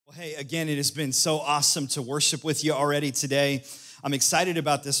Well, hey, again, it has been so awesome to worship with you already today. I'm excited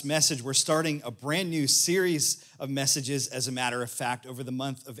about this message. We're starting a brand new series of messages, as a matter of fact, over the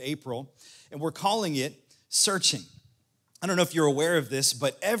month of April, and we're calling it Searching. I don't know if you're aware of this,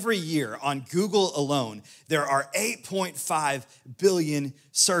 but every year on Google alone, there are 8.5 billion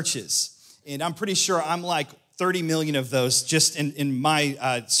searches. And I'm pretty sure I'm like 30 million of those just in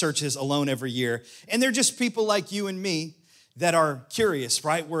my searches alone every year. And they're just people like you and me that are curious,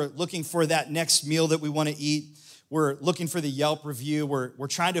 right? We're looking for that next meal that we want to eat. We're looking for the Yelp review. We're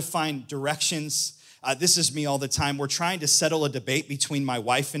trying to find directions. This is me all the time. We're trying to settle a debate between my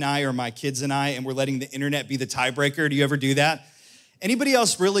wife and I or my kids and I, and we're letting the internet be the tiebreaker. Do you ever do that? Anybody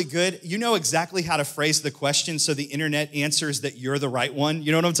else really good? You know exactly how to phrase the question so the internet answers that you're the right one.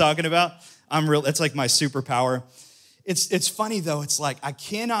 You know what I'm talking about? That's like my superpower. It's funny though, it's like I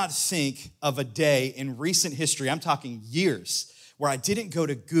cannot think of a day in recent history, I'm talking years, where I didn't go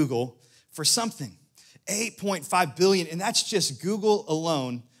to Google for something. 8.5 billion, and that's just Google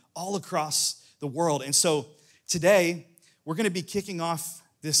alone all across the world. And so today, we're gonna be kicking off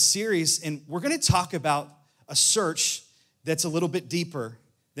this series, and we're gonna talk about a search that's a little bit deeper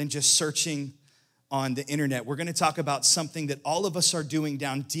than just searching on the internet. We're gonna talk about something that all of us are doing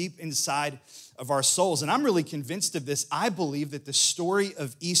down deep inside of our souls. And I'm really convinced of this. I believe that the story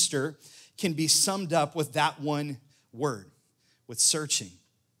of Easter can be summed up with that one word, with searching.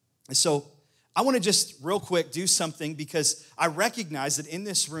 And so I want to just real quick do something because I recognize that in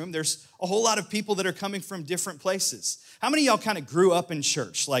this room, there's a whole lot of people that are coming from different places. How many of y'all kind of grew up in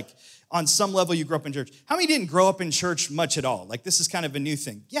church? Like on some level you grew up in church. How many didn't grow up in church much at all? Like this is kind of a new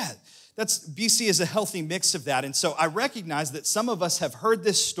thing. Yeah, BC is a healthy mix of that. And so I recognize that some of us have heard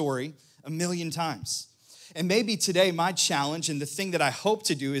this story a million times. And maybe today my challenge and the thing that I hope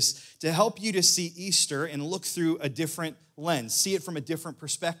to do is to help you to see Easter and look through a different lens, see it from a different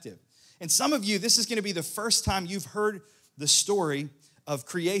perspective. And some of you, this is going to be the first time you've heard the story of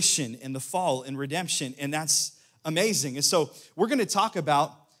creation and the fall and redemption, and that's amazing. And so we're going to talk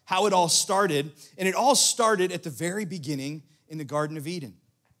about how it all started, and it all started at the very beginning in the Garden of Eden.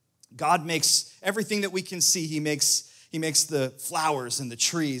 God makes everything that we can see. He makes the flowers and the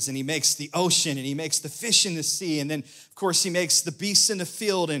trees, and he makes the ocean, and he makes the fish in the sea, and then, of course, he makes the beasts in the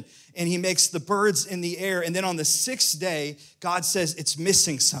field, and he makes the birds in the air. And then on the sixth day, God says it's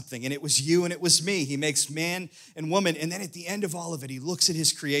missing something, and it was you and it was me. He makes man and woman, and then at the end of all of it, he looks at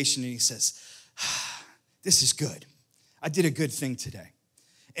his creation, and he says, this is good. I did a good thing today.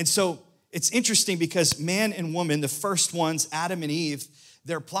 And so it's interesting because man and woman, the first ones, Adam and Eve,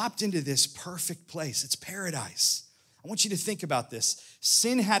 they're plopped into this perfect place. It's paradise. I want you to think about this.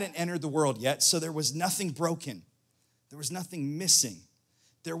 Sin hadn't entered the world yet, so there was nothing broken. There was nothing missing.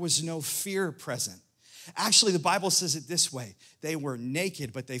 There was no fear present. Actually, the Bible says it this way. They were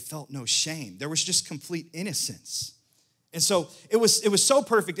naked, but they felt no shame. There was just complete innocence. And so it was so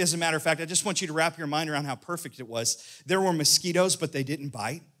perfect, as a matter of fact. I just want you to wrap your mind around how perfect it was. There were mosquitoes, but they didn't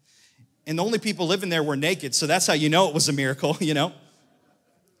bite. And the only people living there were naked, so that's how you know it was a miracle, you know?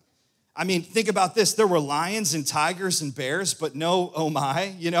 I mean, think about this. There were lions and tigers and bears, but no oh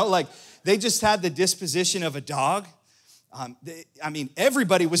my, you know, like they just had the disposition of a dog.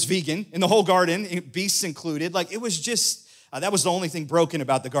 Everybody was vegan in the whole garden, beasts included. Like it was just, that was the only thing broken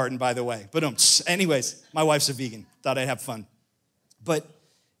about the garden, by the way. But anyways, my wife's a vegan. Thought I'd have fun. But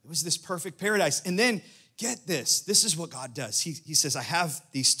it was this perfect paradise. And then get this. This is what God does. He says, I have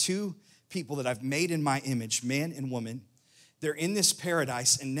these two people that I've made in my image, man and woman. They're in this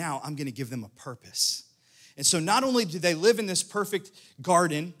paradise, and now I'm going to give them a purpose. And so not only do they live in this perfect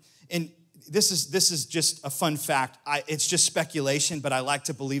garden, and this is just a fun fact. It's just speculation, but I like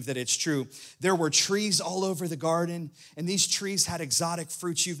to believe that it's true. There were trees all over the garden, and these trees had exotic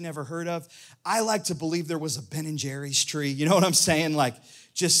fruits you've never heard of. I like to believe there was a Ben & Jerry's tree. You know what I'm saying? Like,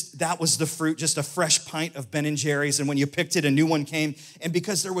 just that was the fruit, just a fresh pint of Ben & Jerry's. And when you picked it, a new one came. And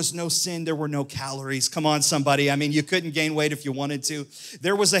because there was no sin, there were no calories. Come on, somebody. I mean, you couldn't gain weight if you wanted to.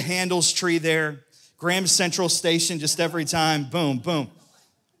 There was a Handel's tree there. Graham Central Station, just every time. Boom, boom.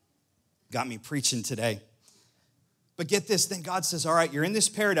 Got me preaching today. But get this, then God says, all right, you're in this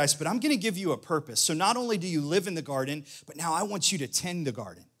paradise, but I'm going to give you a purpose. So not only do you live in the garden, but now I want you to tend the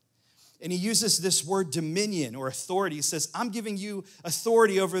garden. And he uses this word dominion or authority. He says, I'm giving you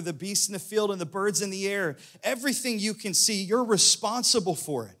authority over the beasts in the field and the birds in the air. Everything you can see, you're responsible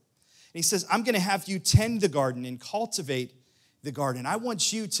for it. And he says, I'm going to have you tend the garden and cultivate the garden. I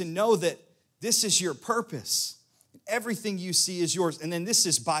want you to know that this is your purpose. Everything you see is yours. And then this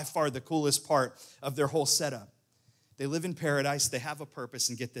is by far the coolest part of their whole setup. They live in paradise. They have a purpose.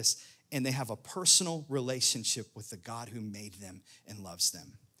 And get this, and they have a personal relationship with the God who made them and loves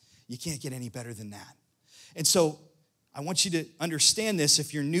them. You can't get any better than that. And so I want you to understand this.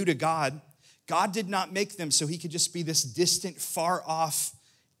 If you're new to God, God did not make them so he could just be this distant, far off,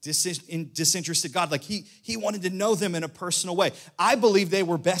 disinterested God. Like he wanted to know them in a personal way. I believe they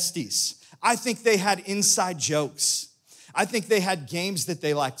were besties. I think they had inside jokes. I think they had games that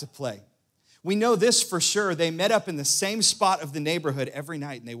they liked to play. We know this for sure. They met up in the same spot of the neighborhood every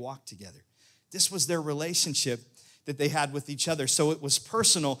night and they walked together. This was their relationship that they had with each other. So it was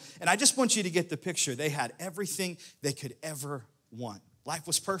personal. And I just want you to get the picture. They had everything they could ever want. Life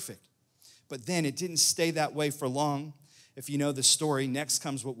was perfect. But then it didn't stay that way for long. If you know the story, next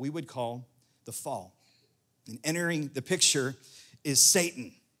comes what we would call the fall. And entering the picture is Satan.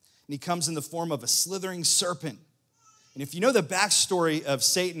 And he comes in the form of a slithering serpent. And if you know the backstory of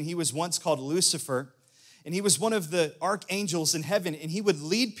Satan, he was once called Lucifer. And he was one of the archangels in heaven, and he would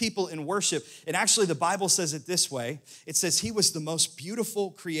lead people in worship. And actually, the Bible says it this way. It says he was the most beautiful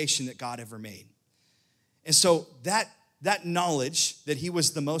creation that God ever made. And so that knowledge that he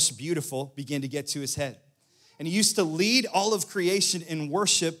was the most beautiful began to get to his head. And he used to lead all of creation in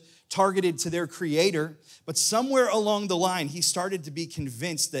worship targeted to their creator. But somewhere along the line, he started to be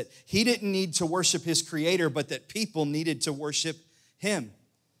convinced that he didn't need to worship his creator, but that people needed to worship him.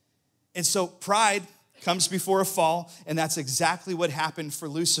 And so pride comes before a fall, and that's exactly what happened for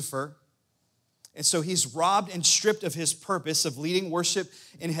Lucifer. And so he's robbed and stripped of his purpose of leading worship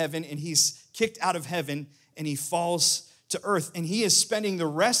in heaven, and he's kicked out of heaven, and he falls to earth. And he is spending the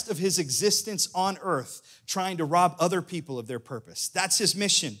rest of his existence on earth trying to rob other people of their purpose. That's his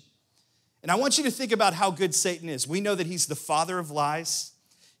mission. And I want you to think about how good Satan is. We know that he's the father of lies.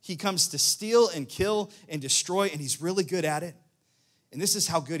 He comes to steal and kill and destroy, and he's really good at it. And this is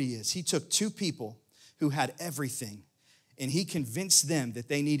how good he is. He took two people who had everything, and he convinced them that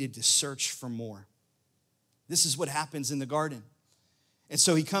they needed to search for more. This is what happens in the garden. And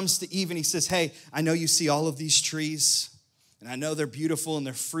so he comes to Eve and he says, hey, I know you see all of these trees, and I know they're beautiful and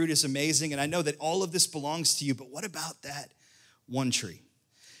their fruit is amazing, and I know that all of this belongs to you, but what about that one tree?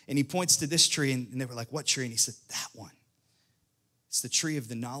 And he points to this tree, and they were like, what tree? And he said, that one. It's the tree of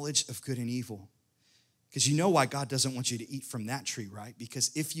the knowledge of good and evil. Because you know why God doesn't want you to eat from that tree, right?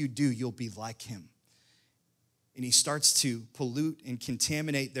 Because if you do, you'll be like him. And he starts to pollute and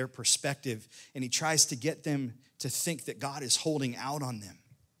contaminate their perspective, and he tries to get them to think that God is holding out on them.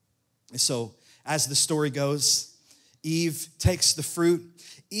 And so as the story goes, Eve takes the fruit,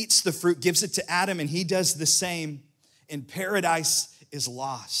 eats the fruit, gives it to Adam, and he does the same, and paradise is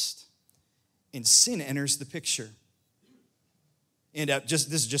lost, and sin enters the picture. And this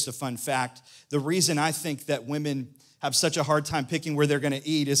is just a fun fact. The reason I think that women have such a hard time picking where they're going to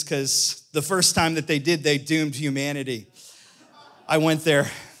eat is because the first time that they did, they doomed humanity. I went there,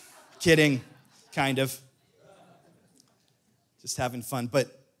 kidding, kind of, just having fun. But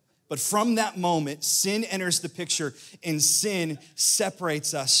from that moment, sin enters the picture, and sin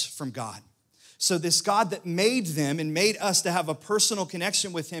separates us from God. So this God that made them and made us to have a personal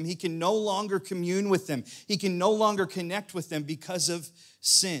connection with him, he can no longer commune with them. He can no longer connect with them because of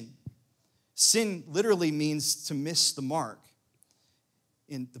sin. Sin literally means to miss the mark.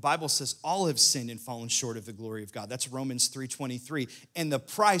 And the Bible says all have sinned and fallen short of the glory of God. That's Romans 3:23. And the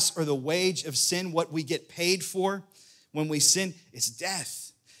price or the wage of sin, what we get paid for when we sin, is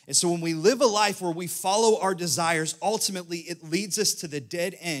death. And so when we live a life where we follow our desires, ultimately it leads us to the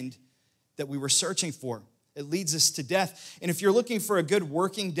dead end that we were searching for. It leads us to death. And if you're looking for a good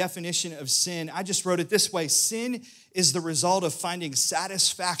working definition of sin, I just wrote it this way. Sin is the result of finding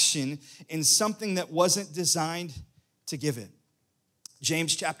satisfaction in something that wasn't designed to give it.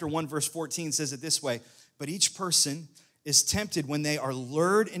 James chapter 1, verse 14 says it this way, but each person is tempted when they are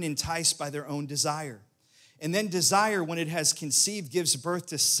lured and enticed by their own desire. And then desire, when it has conceived, gives birth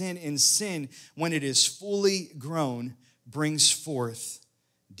to sin, and sin, when it is fully grown, brings forth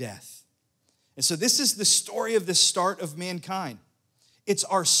death. And so this is the story of the start of mankind. It's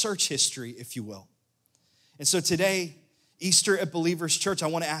our search history, if you will. And so today, Easter at Believers Church, I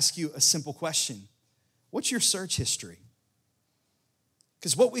want to ask you a simple question. What's your search history?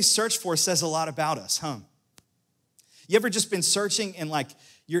 Because what we search for says a lot about us, huh? You ever just been searching and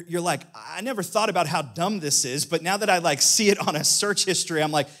you're like, I never thought about how dumb this is, but now that I see it on a search history,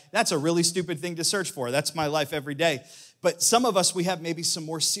 I'm like, that's a really stupid thing to search for. That's my life every day. But some of us, we have maybe some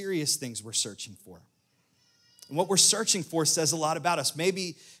more serious things we're searching for. And what we're searching for says a lot about us.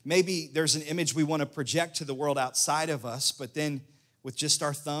 Maybe there's an image we want to project to the world outside of us, but then with just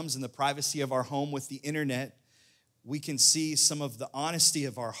our thumbs and the privacy of our home with the internet, we can see some of the honesty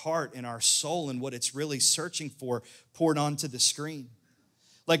of our heart and our soul and what it's really searching for poured onto the screen.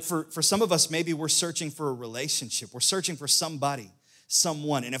 Like for some of us, maybe we're searching for a relationship. We're searching for somebody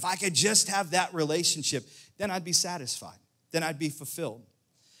someone. And if I could just have that relationship, then I'd be satisfied. Then I'd be fulfilled.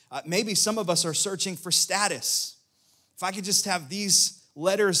 Maybe some of us are searching for status. If I could just have these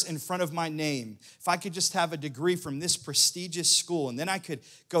letters in front of my name, if I could just have a degree from this prestigious school, and then I could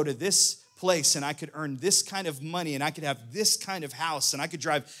go to this place and I could earn this kind of money and I could have this kind of house and I could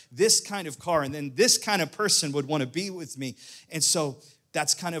drive this kind of car and then this kind of person would want to be with me. And so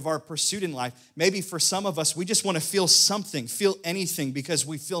that's kind of our pursuit in life. Maybe for some of us, we just want to feel something, feel anything because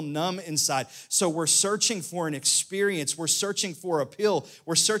we feel numb inside. So we're searching for an experience. We're searching for a pill.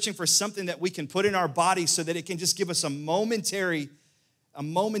 We're searching for something that we can put in our body so that it can just give us a momentary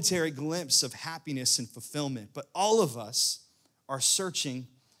glimpse of happiness and fulfillment. But all of us are searching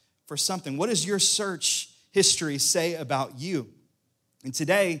for something. What does your search history say about you? And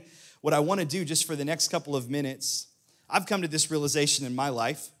today, what I want to do just for the next couple of minutes, I've come to this realization in my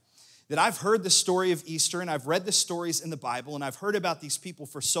life that I've heard the story of Easter and I've read the stories in the Bible and I've heard about these people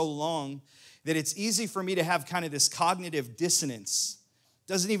for so long that it's easy for me to have kind of this cognitive dissonance.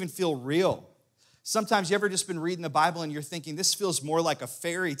 It doesn't even feel real. Sometimes you ever just been reading the Bible and you're thinking, this feels more like a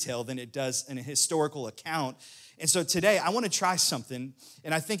fairy tale than it does in a historical account. And so today I want to try something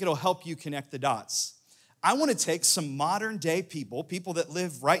and I think it'll help you connect the dots. I want to take some modern day people that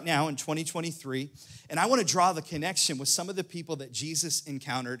live right now in 2023, and I want to draw the connection with some of the people that Jesus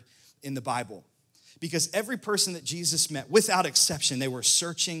encountered in the Bible. Because every person that Jesus met, without exception, they were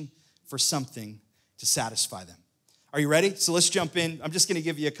searching for something to satisfy them. Are you ready? So let's jump in. I'm just going to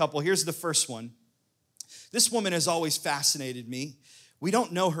give you a couple. Here's the first one. This woman has always fascinated me. We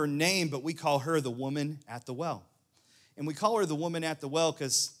don't know her name, but we call her the woman at the well. And we call her the woman at the well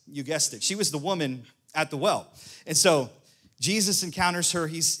because, you guessed it, she was the woman at the well. And so Jesus encounters her.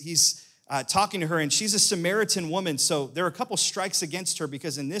 He's talking to her, and she's a Samaritan woman. So there are a couple strikes against her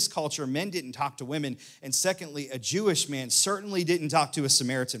because in this culture, men didn't talk to women. And secondly, a Jewish man certainly didn't talk to a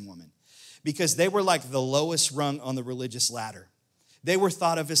Samaritan woman because they were like the lowest rung on the religious ladder. They were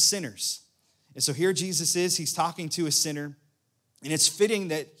thought of as sinners. And so here Jesus is. He's talking to a sinner. And it's fitting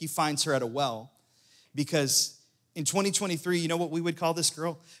that he finds her at a well because in 2023, you know what we would call this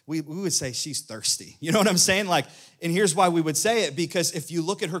girl? We would say she's thirsty. You know what I'm saying? And here's why we would say it, because if you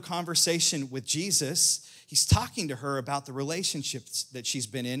look at her conversation with Jesus, he's talking to her about the relationships that she's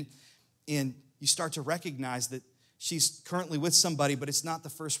been in, and you start to recognize that she's currently with somebody, but it's not the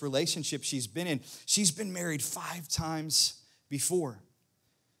first relationship she's been in. She's been married 5 times before.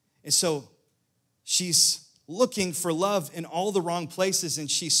 And so she's looking for love in all the wrong places,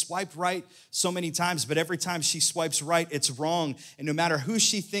 and she swiped right so many times, but every time she swipes right, it's wrong. And no matter who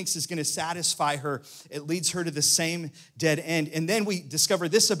she thinks is going to satisfy her, it leads her to the same dead end. And then we discover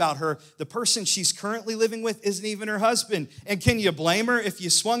this about her: the person she's currently living with isn't even her husband. And can you blame her? If you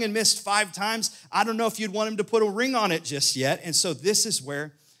swung and missed 5 times, I don't know if you'd want him to put a ring on it just yet. And so this is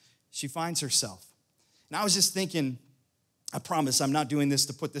where she finds herself. And I was just thinking, I promise I'm not doing this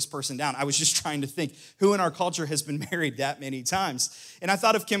to put this person down. I was just trying to think who in our culture has been married that many times. And I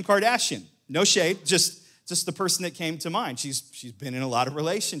thought of Kim Kardashian. No shade, just the person that came to mind. She's been in a lot of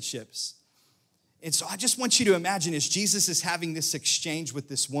relationships. And so I just want you to imagine as Jesus is having this exchange with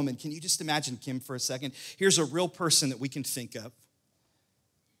this woman, can you just imagine Kim for a second? Here's a real person that we can think of.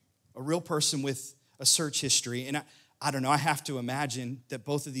 A real person with a search history. And I don't know, I have to imagine that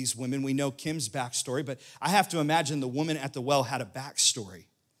both of these women, we know Kim's backstory, but I have to imagine the woman at the well had a backstory.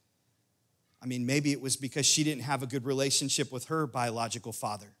 I mean, maybe it was because she didn't have a good relationship with her biological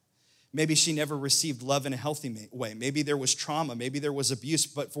father. Maybe she never received love in a healthy way. Maybe there was trauma, maybe there was abuse,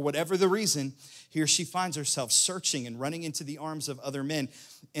 but for whatever the reason, here she finds herself searching and running into the arms of other men.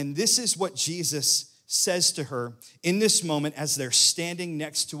 And this is what Jesus says to her in this moment as they're standing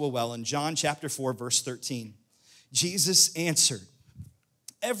next to a well in John chapter 4, verse 13. Jesus answered,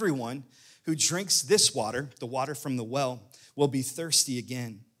 "Everyone who drinks this water, the water from the well, will be thirsty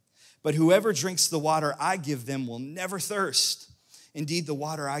again. But whoever drinks the water I give them will never thirst. Indeed, the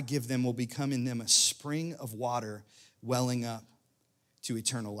water I give them will become in them a spring of water welling up to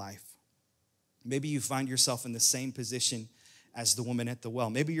eternal life." Maybe you find yourself in the same position as the woman at the well.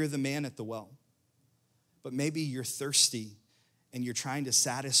 Maybe you're the man at the well. But maybe you're thirsty and you're trying to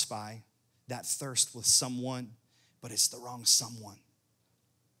satisfy that thirst with someone, but it's the wrong someone.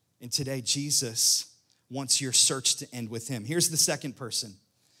 And today, Jesus wants your search to end with him. Here's the second person.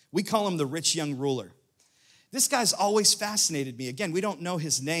 We call him the rich young ruler. This guy's always fascinated me. Again, we don't know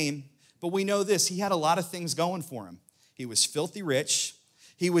his name, but we know this. He had a lot of things going for him. He was filthy rich.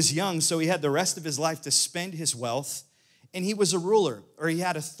 He was young, so he had the rest of his life to spend his wealth. And he was a ruler, or he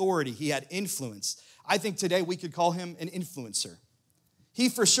had authority. He had influence. I think today we could call him an influencer. he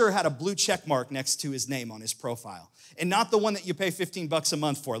for sure had a blue check mark next to his name on his profile. And not the one that you pay $15 a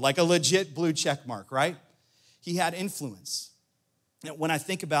month for, like a legit blue check mark, right? He had influence. And when I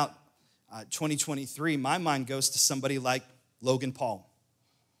think about 2023, my mind goes to somebody like Logan Paul.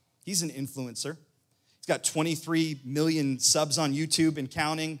 He's an influencer. He's got 23 million subs on YouTube and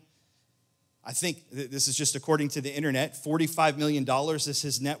counting. I think this is just according to the internet. $45 million is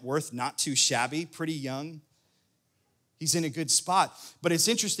his net worth, not too shabby, pretty young. He's in a good spot. But it's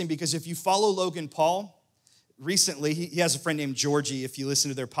interesting because if you follow Logan Paul, recently, he has a friend named Georgie, if you listen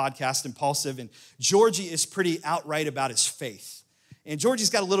to their podcast, Impulsive, and Georgie is pretty outright about his faith. And Georgie's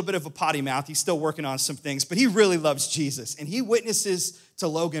got a little bit of a potty mouth. He's still working on some things, but he really loves Jesus. And he witnesses to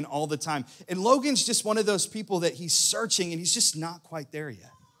Logan all the time. And Logan's just one of those people that he's searching, and he's just not quite there yet.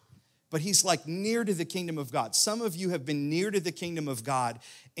 But he's like near to the kingdom of God. Some of you have been near to the kingdom of God,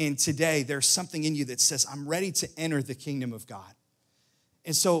 and today there's something in you that says, I'm ready to enter the kingdom of God.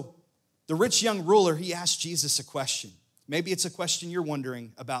 And so the rich young ruler, he asked Jesus a question. Maybe it's a question you're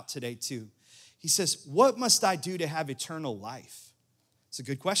wondering about today too. He says, what must I do to have eternal life? It's a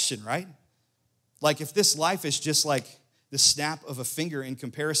good question, right? Like if this life is just like the snap of a finger in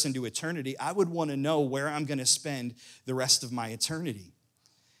comparison to eternity, I would want to know where I'm going to spend the rest of my eternity.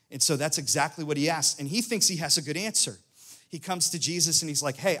 And so that's exactly what he asked. And he thinks he has a good answer. He comes to Jesus and he's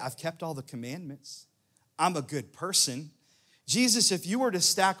like, hey, I've kept all the commandments. I'm a good person. Jesus, if you were to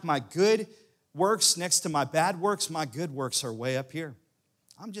stack my good works next to my bad works, my good works are way up here.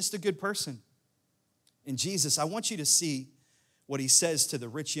 I'm just a good person. And Jesus, I want you to see what he says to the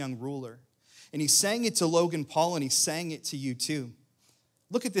rich young ruler. And he's saying it to Logan Paul, and he's saying it to you too.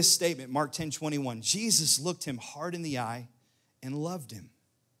 Look at this statement, Mark 10:21. Jesus looked him hard in the eye and loved him.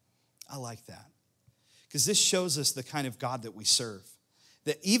 I like that. Because this shows us the kind of God that we serve.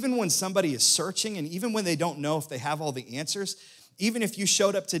 That even when somebody is searching, and even when they don't know if they have all the answers, even if you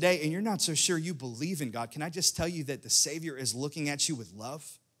showed up today and you're not so sure you believe in God, can I just tell you that the Savior is looking at you with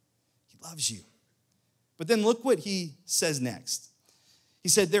love? He loves you. But then look what he says next. He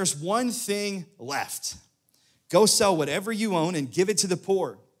said, there's one thing left. Go sell whatever you own and give it to the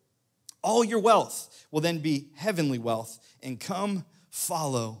poor. All your wealth will then be heavenly wealth, and come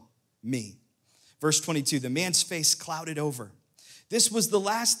follow me. Verse 22, the man's face clouded over. This was the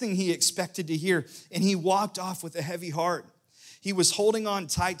last thing he expected to hear, and he walked off with a heavy heart. He was holding on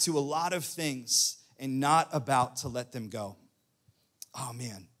tight to a lot of things and not about to let them go. Oh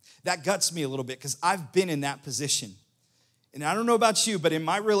man, that guts me a little bit because I've been in that position. And I don't know about you, but in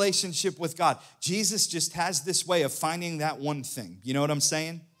my relationship with God, Jesus just has this way of finding that one thing. You know what I'm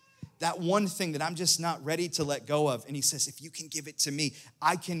saying? That one thing that I'm just not ready to let go of. And he says, if you can give it to me,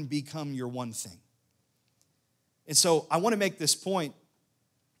 I can become your one thing. And so I want to make this point.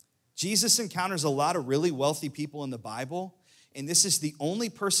 Jesus encounters a lot of really wealthy people in the Bible, and this is the only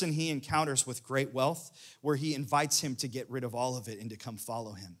person he encounters with great wealth where he invites him to get rid of all of it and to come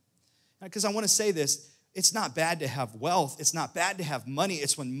follow him. Because I want to say this, it's not bad to have wealth. It's not bad to have money.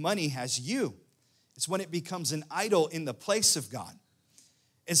 It's when money has you. It's when it becomes an idol in the place of God.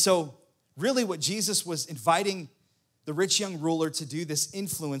 And so really what Jesus was inviting the rich young ruler to do, this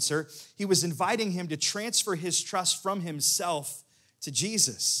influencer, he was inviting him to transfer his trust from himself to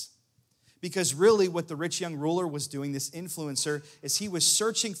Jesus. Because really what the rich young ruler was doing, this influencer, is he was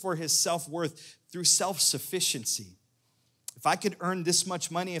searching for his self-worth through self-sufficiency. If I could earn this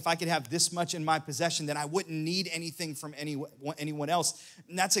much money, if I could have this much in my possession, then I wouldn't need anything from anyone else.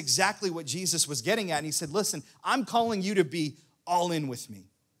 And that's exactly what Jesus was getting at. And he said, listen, I'm calling you to be all in with me,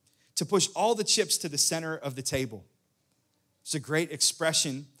 to push all the chips to the center of the table. It's a great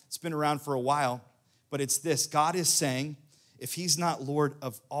expression. It's been around for a while, but it's this. God is saying, if he's not Lord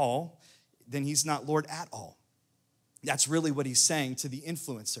of all, then he's not Lord at all. That's really what he's saying to the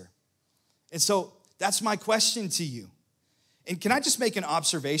influencer. And so that's my question to you. And can I just make an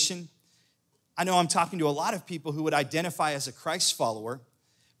observation? I know I'm talking to a lot of people who would identify as a Christ follower,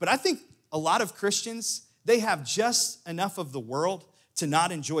 but I think a lot of Christians, they have just enough of the world to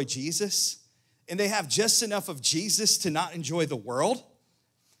not enjoy Jesus, and they have just enough of Jesus to not enjoy the world.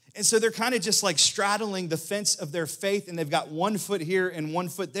 And so they're kind of just like straddling the fence of their faith, and they've got 1 foot here and 1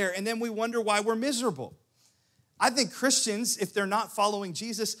 foot there, and then we wonder why we're miserable. I think Christians, if they're not following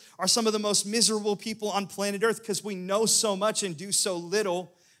Jesus, are some of the most miserable people on planet Earth because we know so much and do so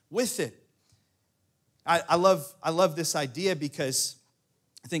little with it. I love this idea because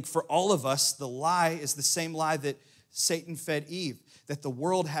I think for all of us, the lie is the same lie that Satan fed Eve, that the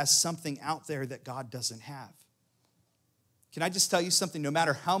world has something out there that God doesn't have. Can I just tell you something? No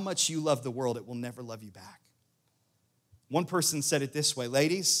matter how much you love the world, it will never love you back. One person said it this way,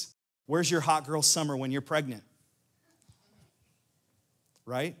 ladies, where's your hot girl summer when you're pregnant?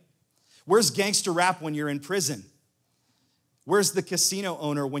 right? Where's gangster rap when you're in prison? Where's the casino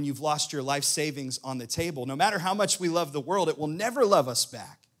owner when you've lost your life savings on the table? No matter how much we love the world, it will never love us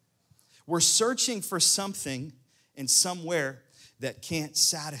back. We're searching for something and somewhere that can't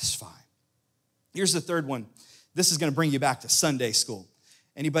satisfy. Here's the third one. This is going to bring you back to Sunday school.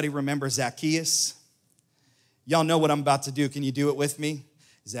 Anybody remember Zacchaeus? Y'all know what I'm about to do. Can you do it with me?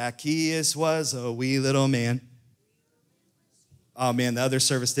 Zacchaeus was a wee little man. Oh man, the other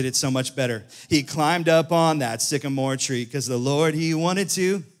service did it so much better. He climbed up on that sycamore tree because the Lord he wanted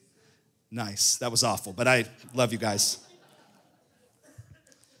to. Nice. That was awful, but I love you guys.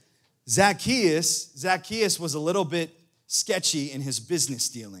 Zacchaeus was a little bit sketchy in his business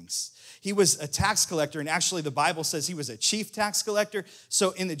dealings. He was a tax collector, and actually the Bible says he was a chief tax collector.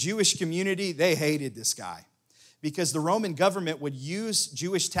 So in the Jewish community, they hated this guy because the Roman government would use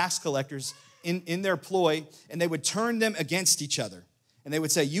Jewish tax collectors in their ploy, and they would turn them against each other. And they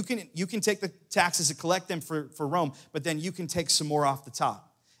would say, you can take the taxes and collect them for Rome, but then you can take some more off the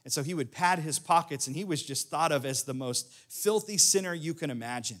top. And so he would pad his pockets, and he was just thought of as the most filthy sinner you can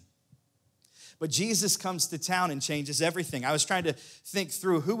imagine. But Jesus comes to town and changes everything. I was trying to think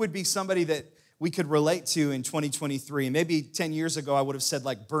through who would be somebody that we could relate to in 2023. And maybe 10 years ago, I would have said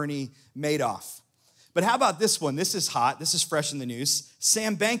like Bernie Madoff. But how about this one? This is hot. This is fresh in the news.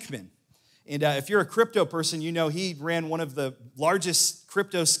 Sam Bankman. And if you're a crypto person, you know he ran one of the largest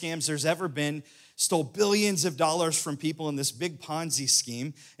crypto scams there's ever been, stole billions of dollars from people in this big Ponzi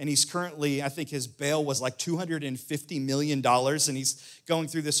scheme. And he's currently, I think his bail was like $250 million. And he's going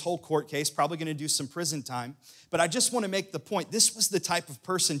through this whole court case, probably going to do some prison time. But I just want to make the point, this was the type of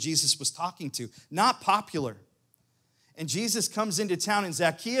person Jesus was talking to, not popular. And Jesus comes into town, and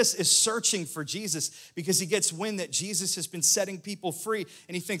Zacchaeus is searching for Jesus because he gets wind that Jesus has been setting people free.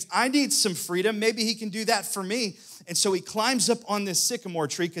 And he thinks, I need some freedom. Maybe he can do that for me. And so he climbs up on this sycamore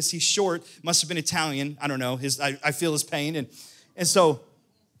tree because he's short, must have been Italian. I don't know. I feel his pain. And so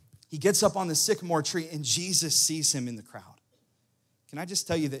he gets up on the sycamore tree, and Jesus sees him in the crowd. Can I just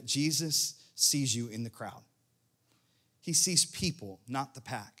tell you that Jesus sees you in the crowd? He sees people, not the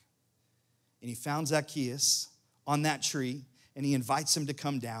pack. And he found Zacchaeus on that tree, and he invites him to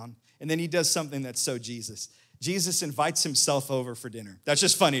come down. And then he does something that's so Jesus. Jesus invites himself over for dinner. That's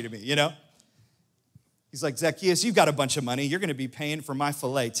just funny to me, you know? He's like, Zacchaeus, you've got a bunch of money. You're going to be paying for my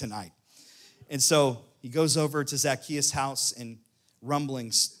filet tonight. And so he goes over to Zacchaeus' house, and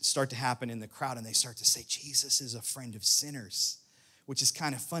rumblings start to happen in the crowd, and they start to say, Jesus is a friend of sinners, which is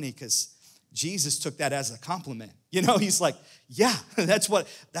kind of funny because Jesus took that as a compliment. You know, he's like, yeah, that's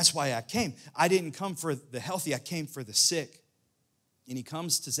why I came. I didn't come for the healthy, I came for the sick. And he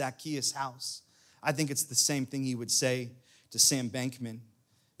comes to Zacchaeus' house. I think it's the same thing he would say to Sam Bankman,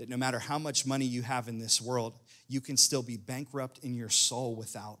 that no matter how much money you have in this world, you can still be bankrupt in your soul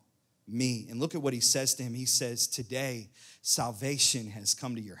without me. And look at what he says to him. He says, today, salvation has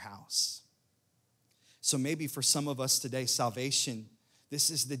come to your house. So maybe for some of us today, salvation, this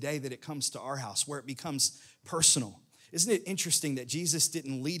is the day that it comes to our house, where it becomes personal. Isn't it interesting that Jesus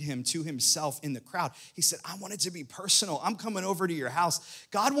didn't lead him to himself in the crowd? He said, I want it to be personal. I'm coming over to your house.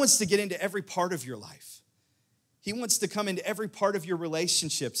 God wants to get into every part of your life. He wants to come into every part of your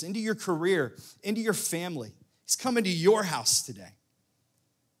relationships, into your career, into your family. He's coming to your house today.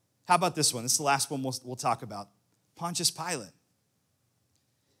 How about this one? This is the last one we'll talk about. Pontius Pilate.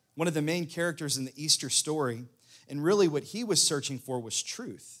 One of the main characters in the Easter story. And really what he was searching for was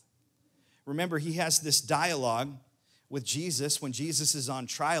truth. Remember, he has this dialogue with Jesus when Jesus is on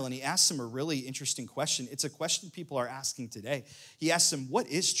trial, and he asks him a really interesting question. It's a question people are asking today. He asks him, what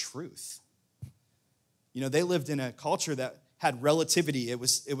is truth? You know, they lived in a culture that had relativity. It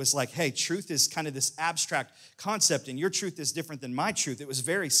was like, hey, truth is kind of this abstract concept, and your truth is different than my truth. It was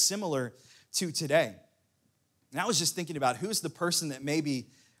very similar to today. And I was just thinking about who's the person that maybe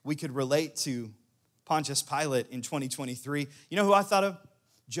we could relate to Pontius Pilate in 2023. You know who I thought of?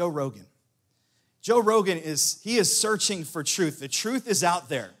 Joe Rogan. Joe Rogan is searching for truth. The truth is out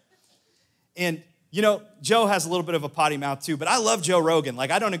there. And, you know, Joe has a little bit of a potty mouth too, but I love Joe Rogan.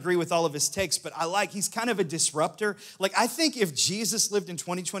 Like, I don't agree with all of his takes, but he's kind of a disruptor. Like, I think if Jesus lived in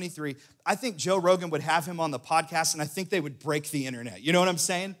 2023, I think Joe Rogan would have him on the podcast, and I think they would break the internet. You know what I'm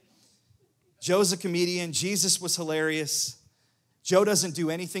saying? Joe's a comedian. Jesus was hilarious. Joe doesn't do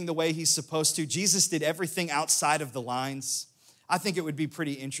anything the way he's supposed to. Jesus did everything outside of the lines. I think it would be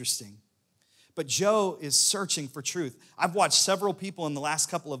pretty interesting. But Joe is searching for truth. I've watched several people in the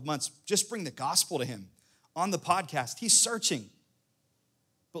last couple of months just bring the gospel to him on the podcast. He's searching.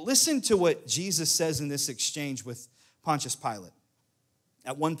 But listen to what Jesus says in this exchange with Pontius Pilate.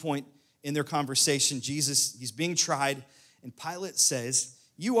 At one point in their conversation, he's being tried, and Pilate says,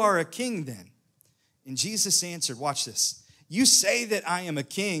 You are a king then. And Jesus answered, watch this. You say that I am a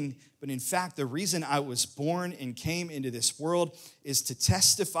king, but in fact, the reason I was born and came into this world is to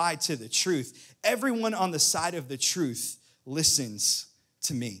testify to the truth. Everyone on the side of the truth listens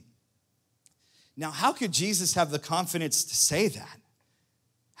to me. Now, how could Jesus have the confidence to say that?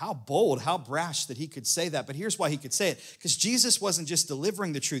 How bold, how brash that he could say that. But here's why he could say it. Because Jesus wasn't just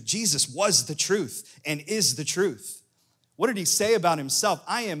delivering the truth. Jesus was the truth and is the truth. What did he say about himself?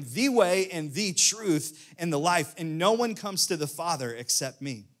 I am the way and the truth and the life, and no one comes to the Father except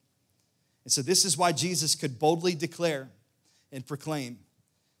me. And so this is why Jesus could boldly declare and proclaim,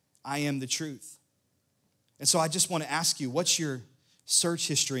 I am the truth. And so I just want to ask you, what's your search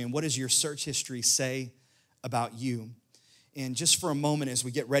history, and what does your search history say about you? And just for a moment, as we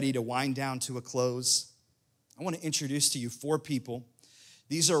get ready to wind down to a close, I want to introduce to you 4 people.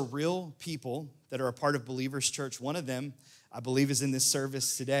 These are real people that are a part of Believers Church. One of them, I believe, is in this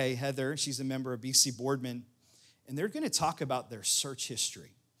service today. Heather, she's a member of BC BOARDMAN, and they're going to talk about their search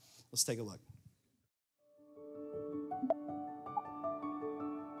history. Let's take a look.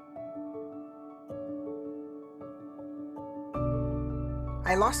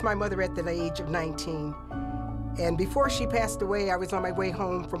 I lost my mother at the age of 19. And before she passed away, I was on my way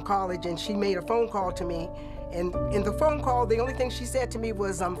home from college, and she made a phone call to me. And in the phone call, the only thing she said to me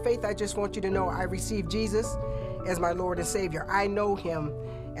was, Faith, I just want you to know I received Jesus as my Lord and Savior. I know him,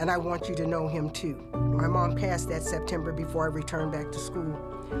 and I want you to know him too. My mom passed that September before I returned back to school.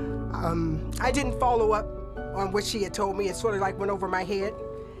 I didn't follow up on what she had told me. It sort of like went over my head.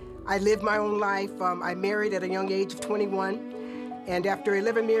 I lived my own life. I married at a young age of 21. And after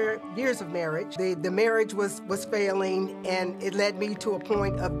 11 years of marriage, the marriage was failing, and it led me to a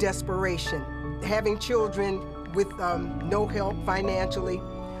point of desperation. Having children with no help financially,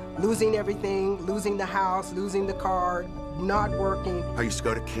 losing everything, losing the house, losing the car, not working. I used to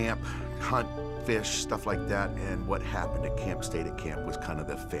go to camp, hunt, fish, stuff like that, and what happened at camp stayed at camp was kind of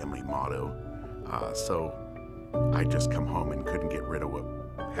the family motto. So I just come home and couldn't get rid of what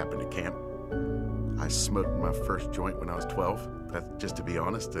happened at camp. I smoked my first joint when I was 12, just to be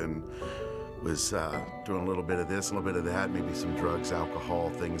honest, and was doing a little bit of this, a little bit of that, maybe some drugs, alcohol,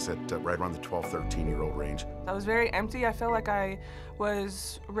 things at right around the 12, 13-year-old range. I was very empty. I felt like I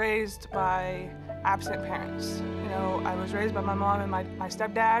was raised by absent parents. You know, I was raised by my mom and my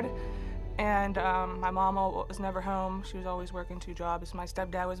stepdad, and my mom was never home. She was always working 2 jobs. My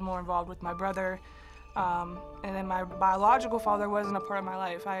stepdad was more involved with my brother. And then my biological father wasn't a part of my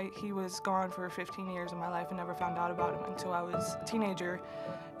life. He was gone for 15 years of my life and never found out about him until I was a teenager.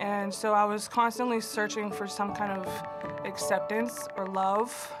 And so I was constantly searching for some kind of acceptance or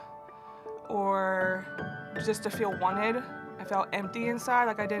love or just to feel wanted. I felt empty inside,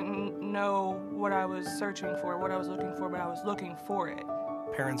 like I didn't know what I was searching for, what I was looking for, but I was looking for it.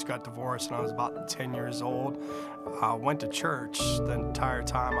 Parents got divorced when I was about 10 years old. I went to church the entire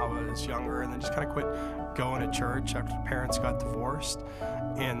time I was younger, and then just kind of quit going to church after parents got divorced.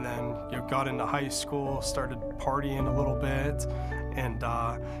 And then got into high school, started partying a little bit, and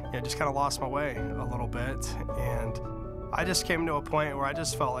just kind of lost my way a little bit. And I just came to a point where I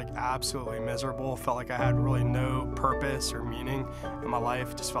just felt like absolutely miserable, felt like I had really no purpose or meaning in my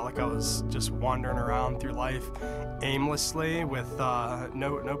life, just felt like I was just wandering around through life aimlessly with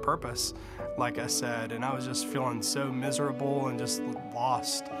no purpose, like I said, and I was just feeling so miserable and just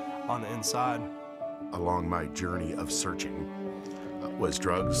lost on the inside. Along my journey of searching was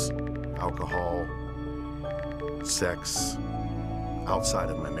drugs, alcohol, sex, outside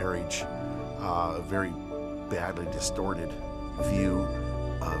of my marriage, a very badly distorted view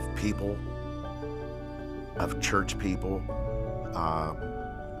of people, of church people.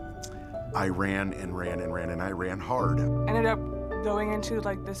 I ran and ran and ran, and I ran hard. Ended up going into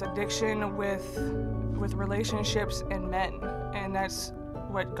like this addiction with relationships and men, and that's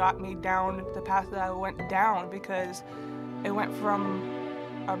what got me down the path that I went down, because it went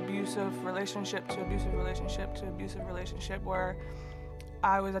from abusive relationship to abusive relationship to abusive relationship, where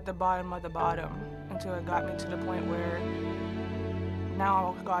I was at the bottom of the bottom until it got me to the point where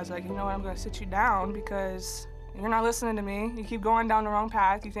now God's like, you know what, I'm gonna sit you down because you're not listening to me. You keep going down the wrong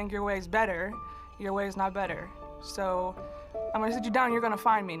path. You think your way is better. Your way is not better. So I'm gonna sit you down. You're gonna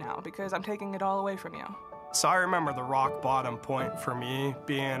find me now because I'm taking it all away from you. So I remember the rock bottom point for me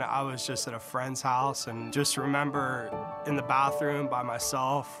being I was just at a friend's house, and just remember in the bathroom by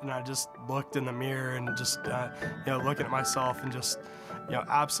myself, and I just looked in the mirror and just looking at myself and just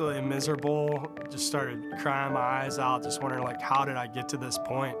absolutely miserable. Just started crying my eyes out, just wondering like, how did I get to this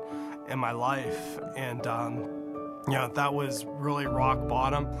point in my life? And That was really rock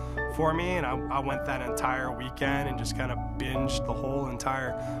bottom for me, and I went that entire weekend and just kind of binged the whole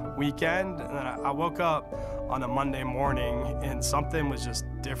entire weekend. And then I woke up on a Monday morning, and something was just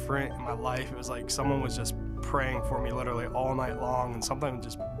different in my life. It was like someone was just praying for me literally all night long, and something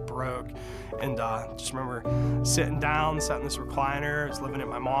just broke. And just remember sitting down, sat in this recliner. I was living at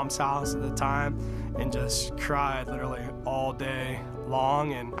my mom's house at the time, and just cried literally all day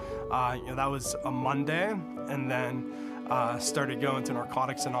long. And that was a Monday, and then started going to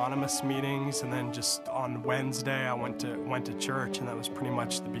Narcotics Anonymous meetings, and then just on Wednesday I went to church, and that was pretty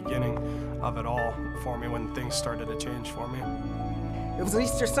much the beginning of it all for me when things started to change for me. It was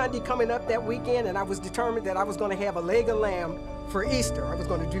Easter Sunday coming up that weekend, and I was determined that I was going to have a leg of lamb for Easter. I was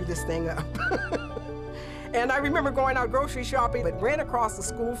going to do this thing up. And I remember going out grocery shopping, but ran across a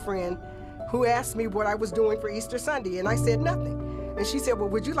school friend who asked me what I was doing for Easter Sunday, and I said nothing. And she said, well,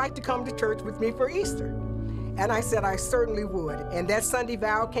 would you like to come to church with me for Easter? And I said I certainly would. And that Sunday,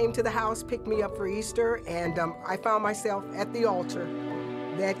 Val came to the house, picked me up for Easter, and I found myself at the altar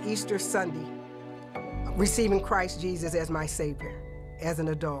that Easter Sunday, receiving Christ Jesus as my Savior as an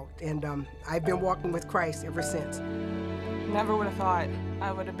adult. And I've been walking with Christ ever since. Never would have thought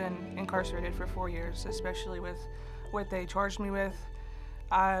I would have been incarcerated for 4 years, especially with what they charged me with.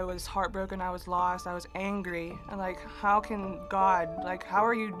 I was heartbroken, I was lost, I was angry. And like, how can God, like, how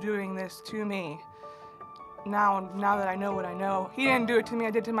are you doing this to me? Now that I know what I know, He didn't do it to me,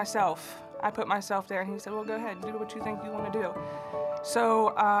 I did it to myself. I put myself there, and He said, well, go ahead, do what you think you want to do. So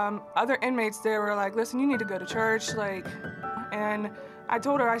other inmates there were like, listen, you need to go to church, and I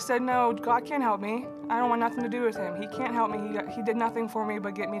told her, I said, no, God can't help me. I don't want nothing to do with Him. He can't help me. He did nothing for me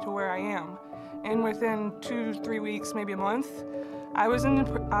but get me to where I am. And within 2-3 weeks, maybe a month, I was in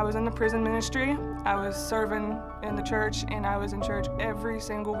the prison ministry. I was serving in the church, and I was in church every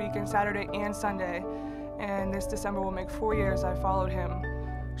single weekend, Saturday and Sunday. And this December will make 4 years I followed Him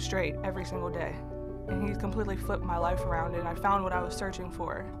straight every single day. And He's completely flipped my life around, and I found what I was searching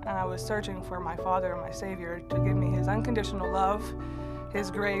for. And I was searching for my Father and my Savior to give me His unconditional love,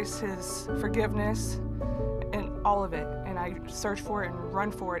 His grace, His forgiveness, and all of it. And I search for it and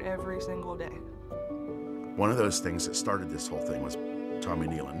run for it every single day. One of those things that started this whole thing was Tommy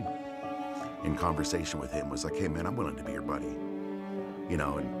Nealon, in conversation with him, was like, hey man, I'm willing to be your buddy.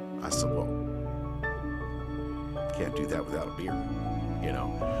 And I said, well, can't do that without a beer,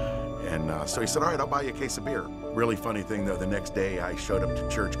 And so he said, all right, I'll buy you a case of beer. Really funny thing though, the next day I showed up to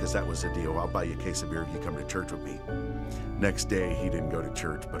church because that was the deal. I'll buy you a case of beer if you come to church with me. Next day he didn't go to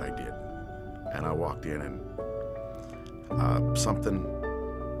church, but I did. And I walked in, and something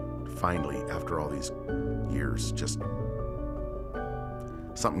finally, after all these years, just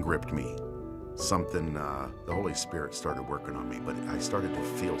something gripped me. Something, the Holy Spirit started working on me, but I started to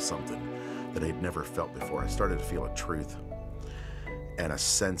feel something that I'd never felt before. I started to feel a truth and a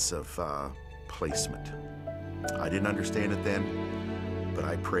sense of placement. I didn't understand it then, but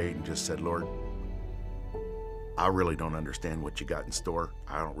I prayed and just said, Lord, I really don't understand what you got in store.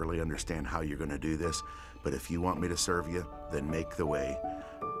 I don't really understand how you're going to do this, but if you want me to serve you, then make the way,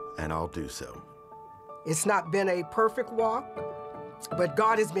 and I'll do so. It's not been a perfect walk, but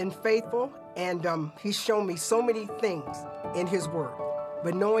God has been faithful, and He's shown me so many things in His Word.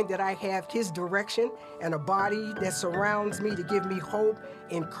 But knowing that I have His direction and a body that surrounds me to give me hope,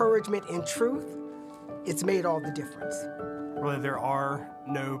 encouragement, and truth, it's made all the difference. Really, there are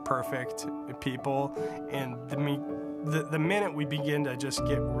no perfect people, and the minute we begin to just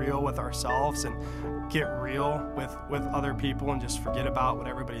get real with ourselves and get real with other people and just forget about what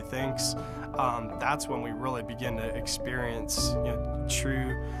everybody thinks, that's when we really begin to experience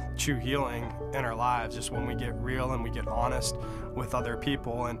true healing in our lives, just when we get real and we get honest with other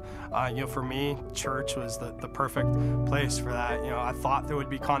people. And for me, church was the perfect place for that. I thought there would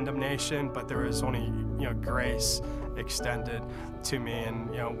be condemnation, but there was only grace extended to me.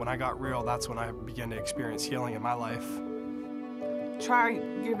 And when I got real, that's when I began to experience healing in my life. Try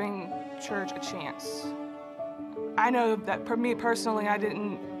giving church a chance. I know that for me personally,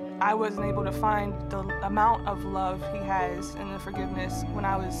 I wasn't able to find the amount of love He has and the forgiveness when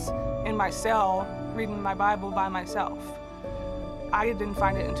I was in my cell reading my Bible by myself. I didn't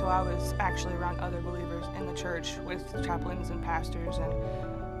find it until I was actually around other believers in the church with chaplains and pastors, and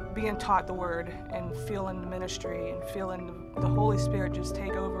being taught the Word and feeling the ministry and feeling the Holy Spirit just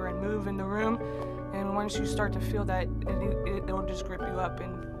take over and move in the room. And once you start to feel that, it'll just grip you up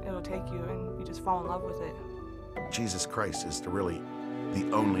and it'll take you, and you just fall in love with it. Jesus Christ is the really the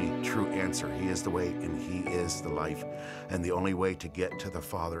only true answer. He is the way and He is the life. And the only way to get to the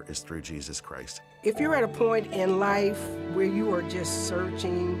Father is through Jesus Christ. If you're at a point in life where you are just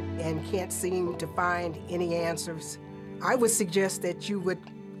searching and can't seem to find any answers, I would suggest that you would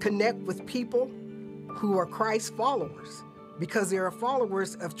connect with people who are Christ followers, because they are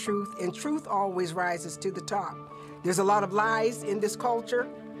followers of truth, and truth always rises to the top. There's a lot of lies in this culture,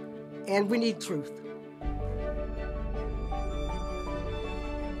 and we need truth.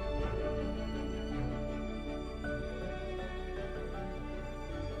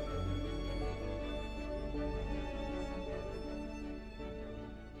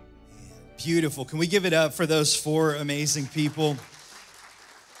 Beautiful. Can we give it up for those 4 amazing people?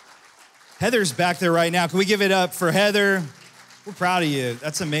 Heather's back there right now. Can we give it up for Heather? We're proud of you.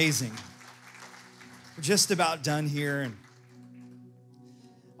 That's amazing. We're just about done here. And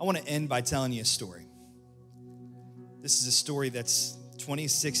I want to end by telling you a story. This is a story that's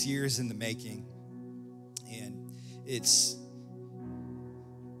 26 years in the making. And it's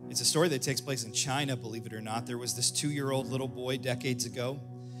a story that takes place in China, believe it or not. There was this 2-year-old little boy decades ago,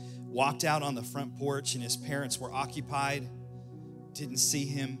 walked out on the front porch and his parents were occupied, didn't see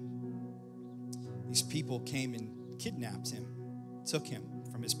him. These people came and kidnapped him, took him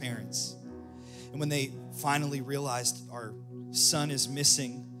from his parents. And when they finally realized our son is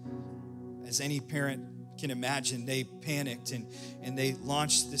missing, as any parent can imagine, they panicked and they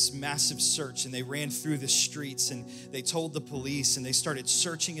launched this massive search, and they ran through the streets and they told the police, and they started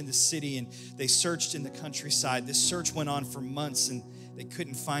searching in the city, and they searched in the countryside. This search went on for months, and they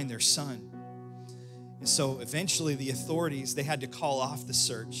couldn't find their son. And so eventually the authorities, they had to call off the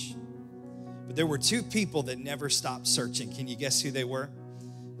search. But there were 2 people that never stopped searching. Can you guess who they were?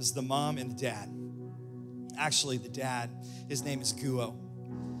 It was the mom and the dad. Actually, the dad, his name is Guo.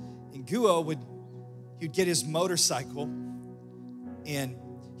 And Guo he'd get his motorcycle, and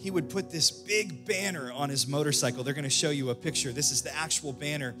he would put this big banner on his motorcycle. They're going to show you a picture. This is the actual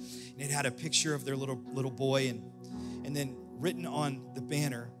banner, and it had a picture of their little boy, and then written on the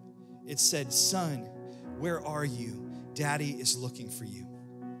banner, it said, "Son, where are you? Daddy is looking for you."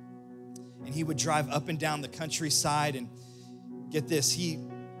 And he would drive up and down the countryside, and get this, he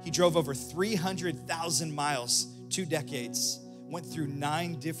drove over 300,000 miles, 2 decades, went through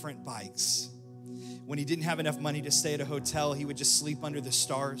 9 different bikes. When he didn't have enough money to stay at a hotel, he would just sleep under the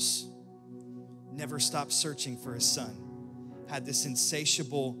stars. Never stopped searching for his son. Had this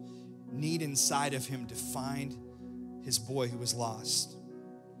insatiable need inside of him to find his boy who was lost.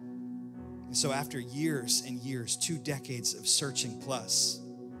 And so after years and years, 2 decades of searching plus,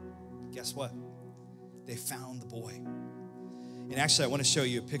 guess what? They found the boy. And actually, I want to show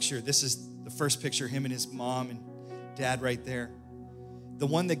you a picture. This is the first picture, him and his mom and dad right there. The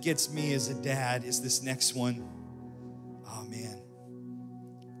one that gets me as a dad is this next one. Oh man,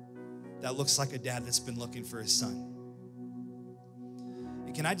 that looks like a dad that's been looking for his son.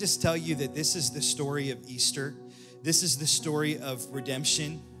 And can I just tell you that this is the story of Easter? This is the story of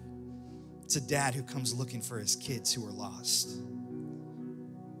redemption. It's a dad who comes looking for his kids who are lost.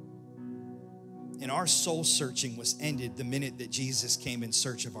 And our soul searching was ended the minute that Jesus came in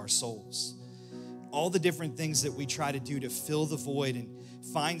search of our souls. All the different things that we try to do to fill the void and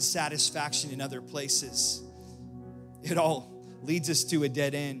find satisfaction in other places, it all leads us to a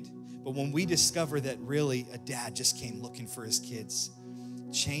dead end. But when we discover that really a dad just came looking for his kids,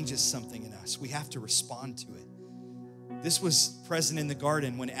 it changes something in us. We have to respond to it. This was present in the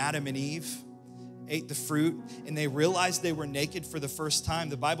garden when Adam and Eve ate the fruit and they realized they were naked for the first time.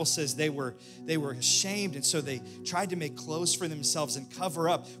 The Bible says they were ashamed, and so they tried to make clothes for themselves and cover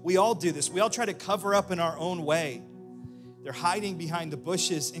up. We all do this. We all try to cover up in our own way. They're hiding behind the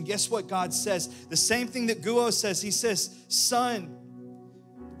bushes, and guess what God says? The same thing that Guo says. He says, "Son,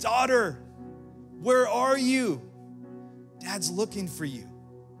 daughter, where are you? Dad's looking for you."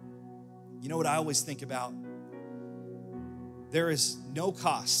 You know what I always think about? There is no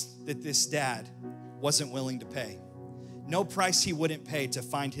cost that this dad wasn't willing to pay. No price he wouldn't pay to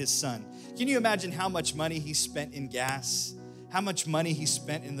find his son. Can you imagine how much money he spent in gas? How much money he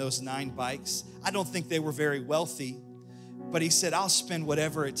spent in those 9 bikes? I don't think they were very wealthy, but he said, "I'll spend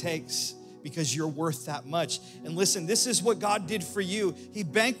whatever it takes because you're worth that much." And listen, this is what God did for you. He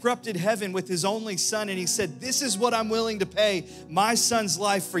bankrupted heaven with his only son, and he said, "This is what I'm willing to pay, my son's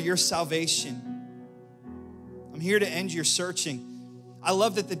life for your salvation." I'm here to end your searching. I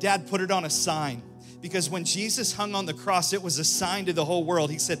love that the dad put it on a sign, because when Jesus hung on the cross, it was a sign to the whole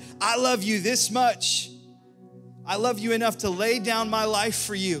world. He said, "I love you this much. I love you enough to lay down my life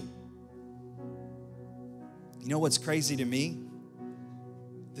for you." You know what's crazy to me?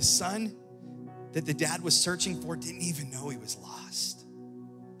 The son that the dad was searching for didn't even know he was lost.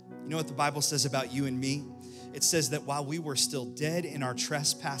 You know what the Bible says about you and me? It says that while we were still dead in our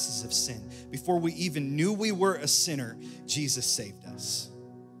trespasses of sin, before we even knew we were a sinner, Jesus saved us.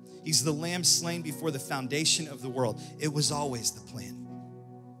 He's the lamb slain before the foundation of the world. It was always the plan.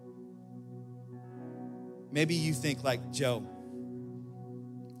 Maybe you think like, Joe,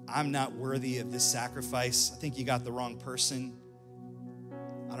 I'm not worthy of this sacrifice. I think you got the wrong person.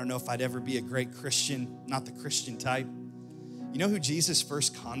 I don't know if I'd ever be a great Christian, not the Christian type. You know who Jesus'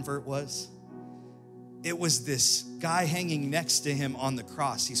 first convert was? It was this guy hanging next to him on the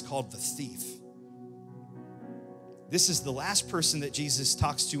cross. He's called the thief. This is the last person that Jesus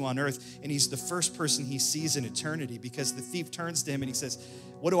talks to on earth, and he's the first person he sees in eternity, because the thief turns to him and he says,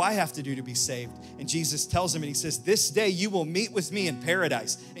 what do I have to do to be saved? And Jesus tells him, and he says, this day you will meet with me in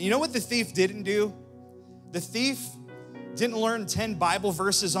paradise. And you know what the thief didn't do? The thief didn't learn 10 Bible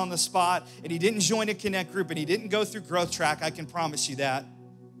verses on the spot, and he didn't join a connect group, and he didn't go through Growth Track. I can promise you that.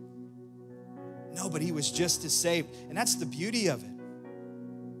 No, but he was just as saved. And that's the beauty of it.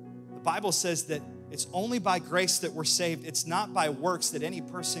 The Bible says that it's only by grace that we're saved. It's not by works that any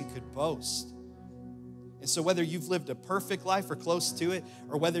person could boast. And so whether you've lived a perfect life or close to it,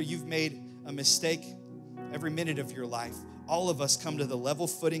 or whether you've made a mistake every minute of your life, all of us come to the level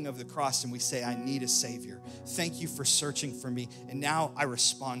footing of the cross and we say, I need a Savior. Thank you for searching for me. And now I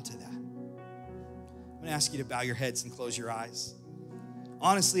respond to that. I'm going to ask you to bow your heads and close your eyes.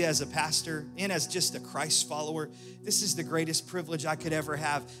 Honestly, as a pastor and as just a Christ follower, this is the greatest privilege I could ever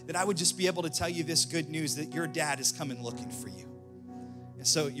have, that I would just be able to tell you this good news that your dad is coming looking for you. And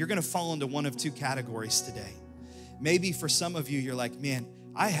so you're going to fall into one of two categories today. Maybe for some of you, you're like, man,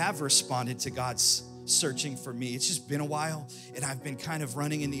 I have responded to God's searching for me. It's just been a while, and I've been kind of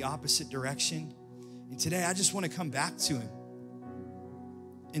running in the opposite direction. And today I just want to come back to him.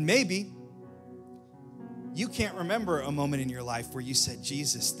 And maybe you can't remember a moment in your life where you said,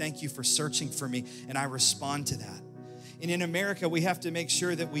 Jesus, thank you for searching for me, and I respond to that. And in America, we have to make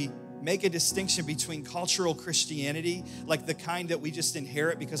sure that we make a distinction between cultural Christianity, like the kind that we just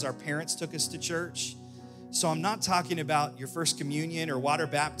inherit because our parents took us to church. So I'm not talking about your first communion or water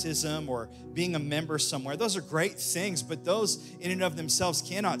baptism or being a member somewhere. Those are great things, but those in and of themselves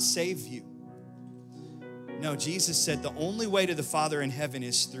cannot save you. No, Jesus said the only way to the Father in heaven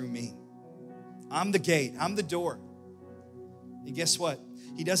is through me. I'm the gate. I'm the door. And guess what?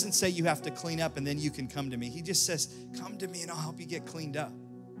 He doesn't say you have to clean up and then you can come to me. He just says, come to me and I'll help you get cleaned up.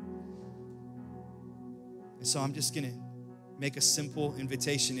 And so I'm just going to make a simple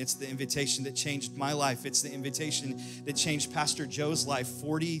invitation. It's the invitation that changed my life. It's the invitation that changed Pastor Joe's life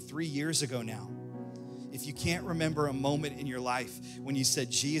 43 years ago now. If you can't remember a moment in your life when you said,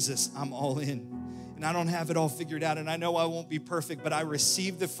 Jesus, I'm all in. And I don't have it all figured out, and I know I won't be perfect, but I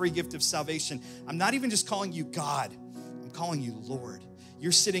received the free gift of salvation. I'm not even just calling you God. I'm calling you Lord.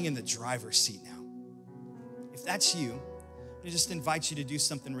 You're sitting in the driver's seat now. If that's you, I just invite you to do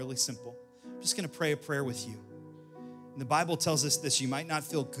something really simple. I'm just going to pray a prayer with you. And the Bible tells us this. You might not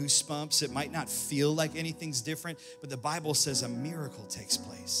feel goosebumps. It might not feel like anything's different, but the Bible says a miracle takes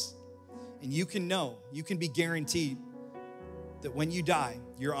place. And you can know, you can be guaranteed that when you die,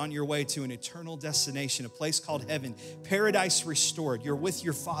 you're on your way to an eternal destination, a place called heaven, paradise restored. You're with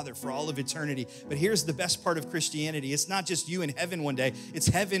your Father for all of eternity. But here's the best part of Christianity. It's not just you in heaven one day. It's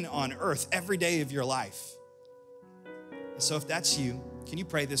heaven on earth every day of your life. And so if that's you, can you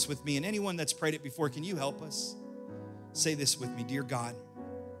pray this with me? And anyone that's prayed it before, can you help us? Say this with me. Dear God,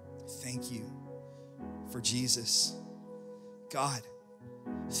 thank you for Jesus. God,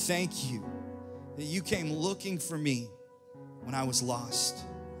 thank you that you came looking for me when I was lost.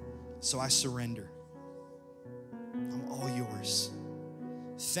 So I surrender. I'm all yours.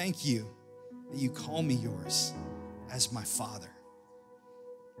 Thank you that you call me yours as my Father.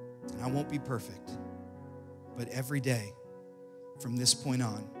 And I won't be perfect, but every day from this point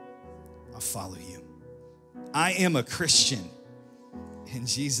on, I'll follow you. I am a Christian. In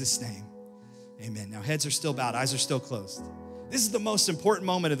Jesus' name, amen. Now heads are still bowed, eyes are still closed. This is the most important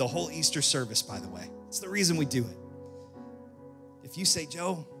moment of the whole Easter service, by the way. It's the reason we do it. If you say,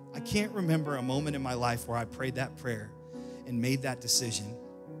 Joe, I can't remember a moment in my life where I prayed that prayer and made that decision,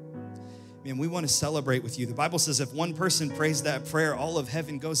 man, we want to celebrate with you. The Bible says if one person prays that prayer, all of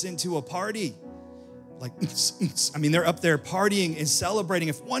heaven goes into a party. Like, they're up there partying and celebrating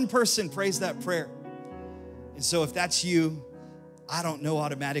if one person prays that prayer. And so if that's you, I don't know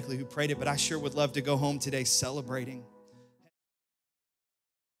automatically who prayed it, but I sure would love to go home today celebrating.